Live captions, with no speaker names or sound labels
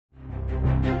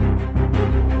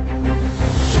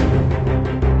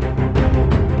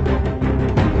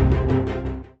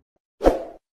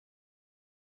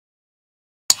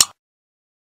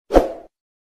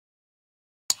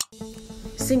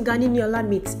Singer Niniola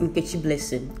meets Nkechi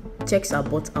Blessing, checks her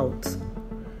butt out.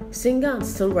 Singer and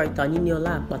songwriter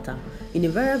Niniola Apata in a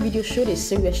viral video showed a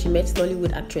scene where she met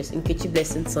Nollywood actress Nkechi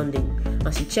Blessing Sunday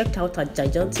and she checked out her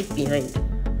gigantic behind.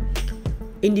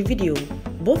 In the video,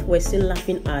 both were seen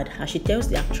laughing hard as she tells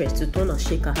the actress to turn and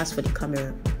shake her ass for the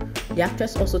camera. The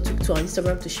actress also took to her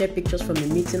Instagram to share pictures from the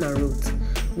meeting and wrote,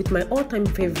 "With my all-time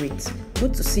favorite,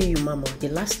 good to see you mama, the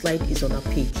last slide is on her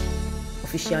page.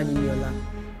 Official Niniola."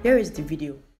 Here is the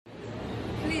video.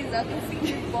 Please, I can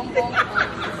see you bomb on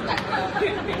Instagram.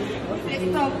 Let's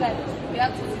stop that. We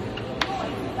have to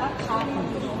that car.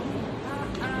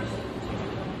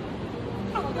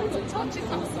 I'm going to touch it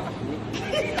outside.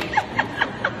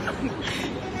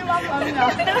 What are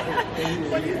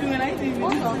you doing? I think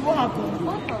what happened?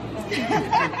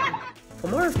 For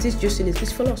more of this juiciness,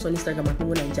 please follow us on Instagram at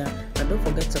Momo Naija and don't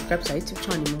forget to subscribe to our YouTube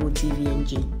channel Momo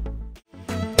TVNG.